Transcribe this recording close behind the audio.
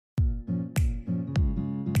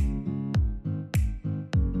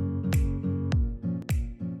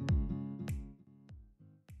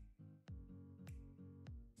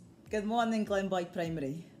Good morning, Glenboig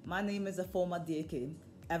Primary. My name is Ifeoma Dieke.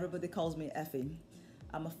 Everybody calls me Effie.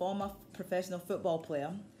 I'm a former professional football player.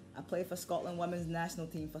 I played for Scotland women's national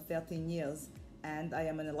team for 13 years and I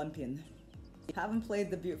am an Olympian. Having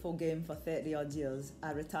played the beautiful game for 30 odd years,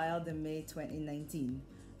 I retired in May 2019.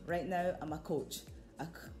 Right now, I'm a coach. I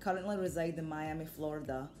currently reside in Miami,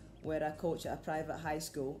 Florida, where I coach at a private high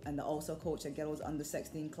school and I also coach a girls under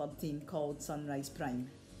 16 club team called Sunrise Prime.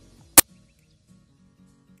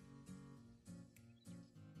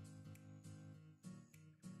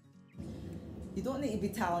 You don't need to be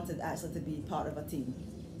talented actually to be part of a team.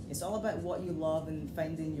 It's all about what you love and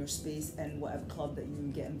finding your space in whatever club that you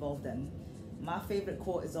get involved in. My favourite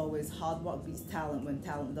quote is always, hard work beats talent when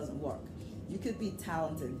talent doesn't work. You could be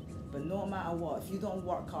talented, but no matter what, if you don't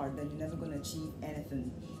work hard, then you're never going to achieve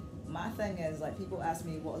anything. My thing is, like, people ask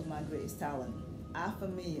me what is my greatest talent. For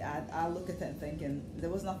me, I look at it and thinking, there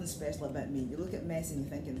was nothing special about me. You look at Messi and you're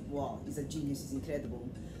thinking, wow, he's a genius, he's incredible.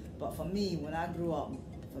 But for me, when I grew up,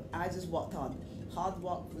 I just worked hard. Hard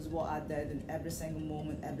work was what I did in every single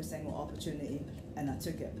moment, every single opportunity, and I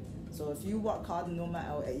took it. So if you work hard, no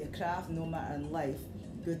matter at your craft, no matter in life,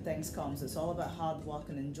 good things come. So it's all about hard work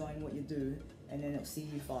and enjoying what you do, and then it'll see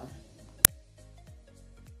you far.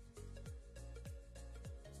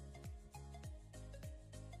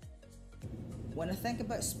 When I think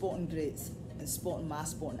about sporting greats and my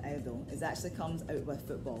sporting idol, it actually comes out with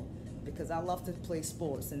football, because I love to play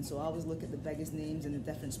sports, and so I always look at the biggest names in the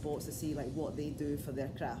different sports to see like what they do for their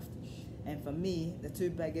craft. And for me, the two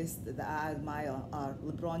biggest that I admire are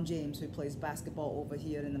LeBron James, who plays basketball over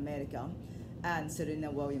here in America, and Serena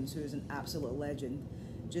Williams, who is an absolute legend.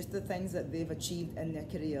 Just the things that they've achieved in their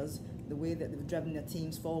careers, the way that they've driven their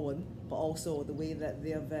teams forward, but also the way that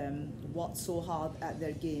they've worked so hard at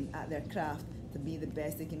their game, at their craft, to be the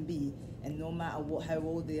best they can be. And no matter how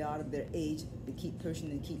old they are, their age, they keep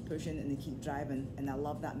pushing and keep pushing and they keep driving, and I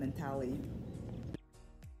love that mentality.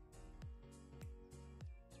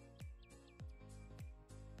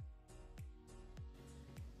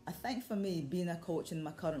 I think for me, being a coach in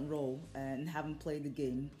my current role and having played the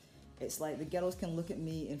game, it's like the girls can look at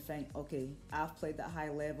me and think, okay, I've played at a high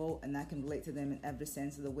level and I can relate to them in every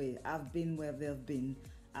sense of the way. I've been where they've been.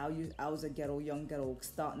 I was a young girl,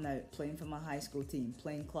 starting out, playing for my high school team,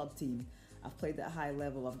 playing club team. I've played at a high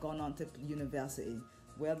level. I've gone on to university,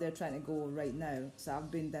 where they're trying to go right now. So I've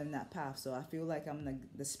been down that path. So I feel like I'm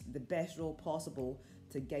the best role possible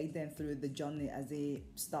to guide them through the journey as they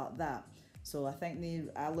start that. So I think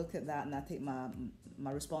I look at that and I take my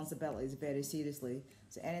responsibilities very seriously.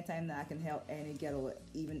 So anytime that I can help any girl,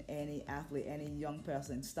 even any athlete, any young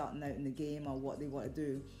person starting out in the game or what they want to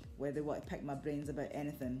do, where they want to pick my brains about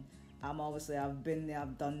anything, I've been there,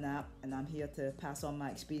 I've done that, and I'm here to pass on my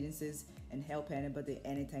experiences and help anybody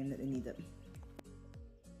anytime that they need it.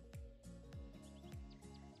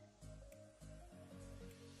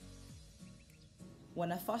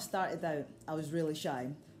 When I first started out, I was really shy,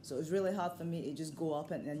 so it was really hard for me to just go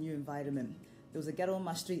up into a new environment. There was a girl on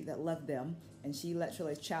my street that lived there, and she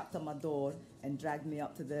literally chapped on my door and dragged me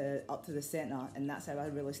up to the centre, and that's how I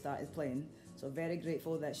really started playing. So very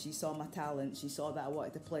grateful that she saw my talent, she saw that I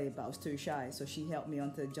wanted to play, but I was too shy, so she helped me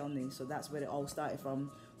onto the journey. So that's where it all started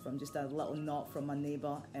from just a little knock from my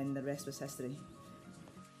neighbour, and the rest was history.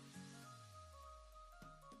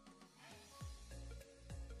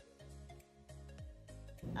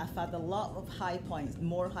 I've had a lot of high points,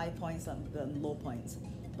 more high points than low points,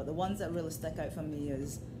 but the ones that really stick out for me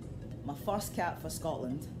is my first cap for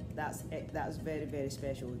Scotland. That was very, very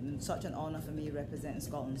special, and such an honour for me representing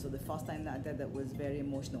Scotland. So the first time that I did it was very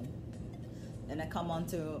emotional. Then I come on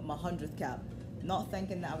to my 100th cap, not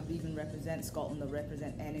thinking that I would even represent Scotland or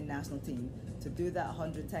represent any national team. To do that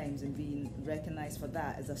 100 times and being recognised for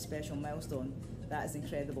that is a special milestone. That is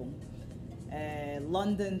incredible.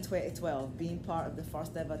 London 2012, being part of the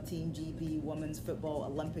first ever Team GB Women's Football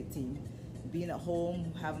Olympic team. Being at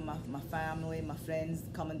home, having my family, my friends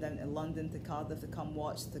coming down to London, to Cardiff to come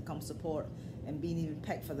watch, to come support, and being even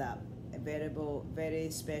picked for that. Very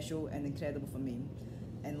special and incredible for me.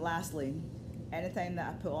 And lastly, anytime that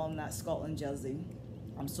I put on that Scotland jersey,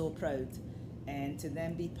 I'm so proud. And to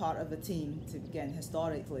then be part of a team, to again,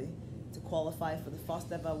 historically, to qualify for the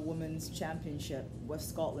first ever Women's Championship with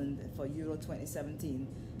Scotland for Euro 2017,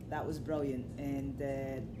 that was brilliant. And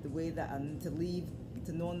the way that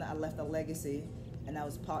to knowing that I left a legacy and I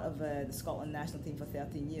was part of the Scotland national team for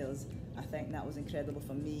 13 years, I think that was incredible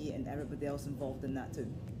for me and everybody else involved in that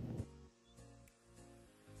too.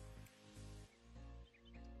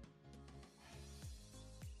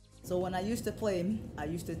 So when I used to play, I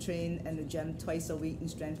used to train in the gym twice a week in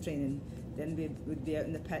strength training. Then we would be out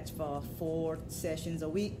in the pitch for 4 sessions a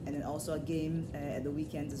week, and then also a game at the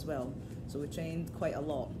weekends as well. So we trained quite a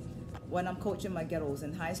lot. When I'm coaching my girls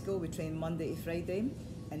in high school, we train Monday to Friday,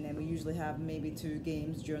 and then we usually have maybe 2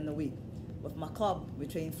 games during the week. With my club, we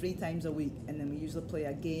train 3 times a week, and then we usually play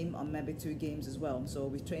a game or maybe 2 games as well. So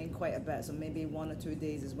we train quite a bit, so maybe 1 or 2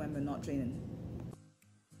 days is when we're not training.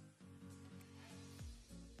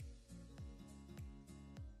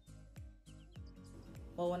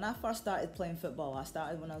 Well, when I first started playing football, I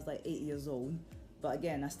started when I was like 8 years old. But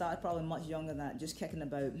again, I started probably much younger than that, just kicking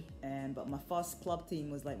about. But my first club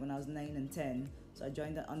team was like when I was 9 and 10. So I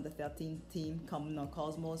joined the under 13 team, Cumbernauld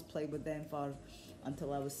Cosmos, played with them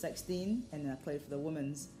until I was 16, and then I played for the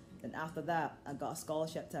women's. Then after that, I got a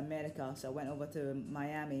scholarship to America, so I went over to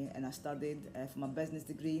Miami and I studied for my business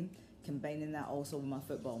degree, combining that also with my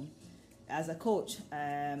football. As a coach,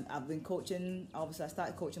 I've been coaching, obviously I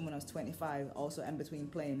started coaching when I was 25, also in between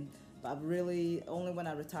playing, but I've really, only when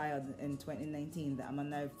I retired in 2019 that I'm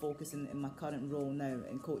now focusing in my current role now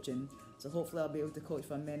in coaching. So hopefully I'll be able to coach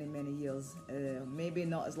for many, many years. Maybe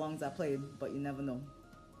not as long as I played, but you never know.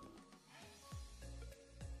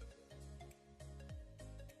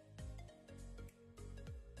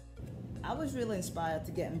 I was really inspired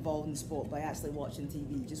to get involved in sport by actually watching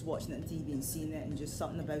TV, just watching it on TV and seeing it and just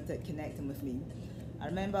something about it connecting with me. I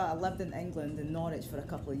remember I lived in England, in Norwich for a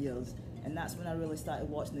couple of years, and that's when I really started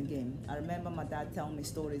watching the game. I remember my dad telling me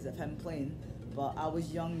stories of him playing, but I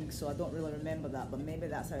was young so I don't really remember that, but maybe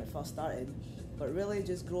that's how it first started. But really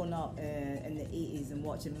just growing up in the 80s and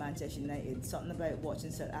watching Manchester United, something about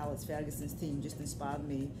watching Sir Alex Ferguson's team just inspired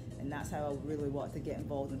me, and that's how I really wanted to get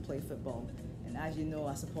involved and play football. And as you know,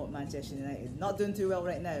 I support Manchester United. Not doing too well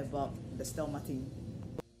right now, but they're still my team.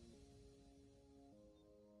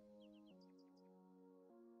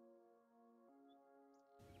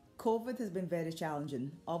 COVID has been very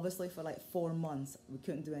challenging. Obviously for like 4 months, we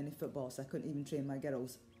couldn't do any football, so I couldn't even train my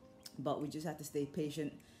girls. But we just had to stay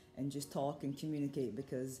patient and just talk and communicate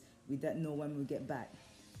because we didn't know when we'd get back.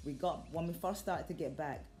 When we first started to get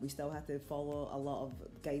back, we still had to follow a lot of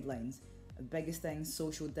guidelines. The biggest thing,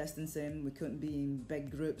 social distancing. We couldn't be in big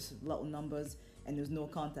groups, little numbers, and there was no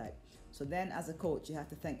contact. So then as a coach, you have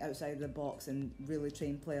to think outside the box and really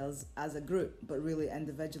train players as a group, but really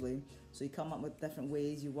individually. So you come up with different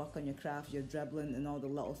ways, you work on your craft, your dribbling and all the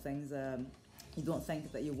little things you don't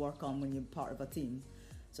think that you work on when you're part of a team.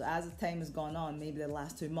 So as the time has gone on, maybe the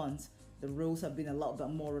last 2 months, the rules have been a little bit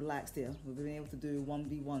more relaxed here. We've been able to do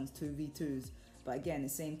 1v1s, 2v2s. But again, at the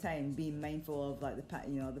same time, being mindful of like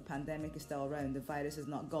the pandemic is still around, the virus is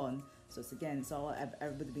not gone. So it's all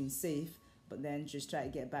everybody being safe, but then just try to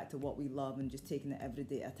get back to what we love and just taking it every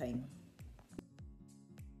day at a time.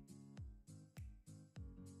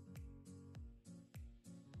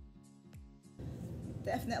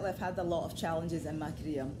 Definitely, I've had a lot of challenges in my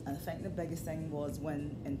career, and I think the biggest thing was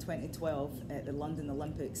when in 2012 at the London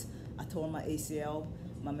Olympics, I tore my ACL,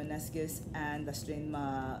 my meniscus, and I strained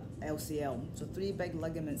my LCL. So 3 big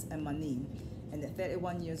ligaments in my knee. And at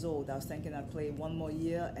 31 years old, I was thinking I'd play 1 more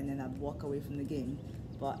year and then I'd walk away from the game.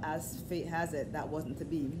 But as fate has it, that wasn't to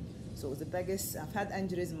be. So it was the biggest, I've had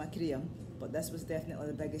injuries in my career, but this was definitely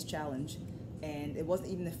the biggest challenge. And it wasn't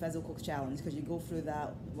even a physical challenge because you go through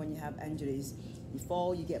that when you have injuries. You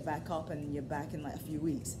fall, you get back up, and you're back in like a few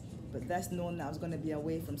weeks. But this, knowing that I was going to be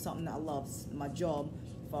away from something that I loved, my job,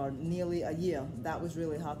 for nearly a year, that was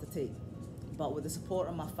really hard to take. But with the support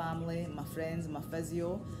of my family, my friends, my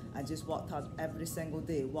physio, I just worked hard every single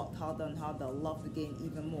day, worked harder and harder, loved the game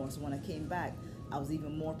even more. So when I came back, I was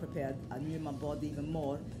even more prepared. I knew my body even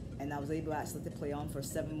more, and I was able actually to play on for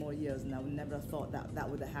 7 more years, and I would never have thought that that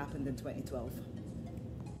would have happened in 2012.